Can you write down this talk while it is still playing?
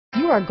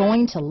are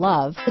going to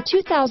love the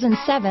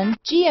 2007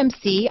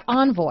 GMC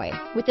Envoy.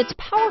 With its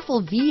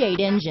powerful V8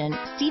 engine,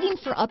 seating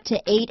for up to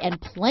 8 and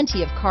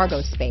plenty of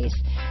cargo space,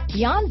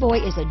 the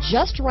Envoy is a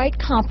just right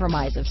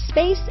compromise of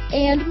space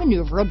and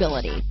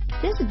maneuverability.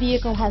 This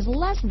vehicle has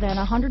less than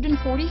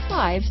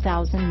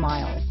 145,000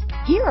 miles.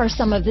 Here are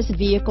some of this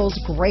vehicle's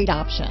great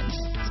options: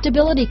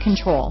 stability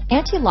control,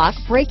 anti-lock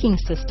braking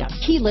system,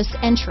 keyless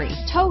entry,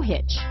 tow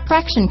hitch,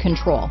 traction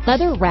control,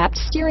 leather-wrapped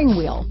steering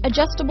wheel,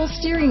 adjustable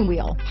steering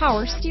wheel,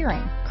 power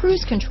steering,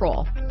 cruise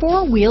control,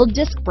 four-wheel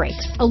disc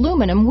brakes,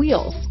 aluminum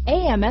wheels,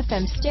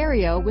 AM/FM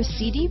stereo with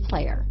CD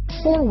player,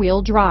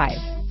 four-wheel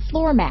drive,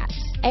 floor mats,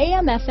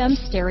 AM/FM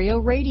stereo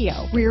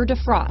radio, rear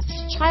defrost,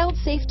 child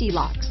safety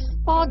locks,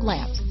 fog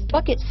lamps,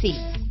 bucket seats.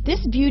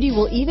 This beauty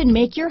will even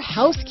make your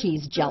house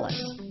keys jealous.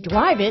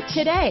 Drive it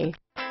today.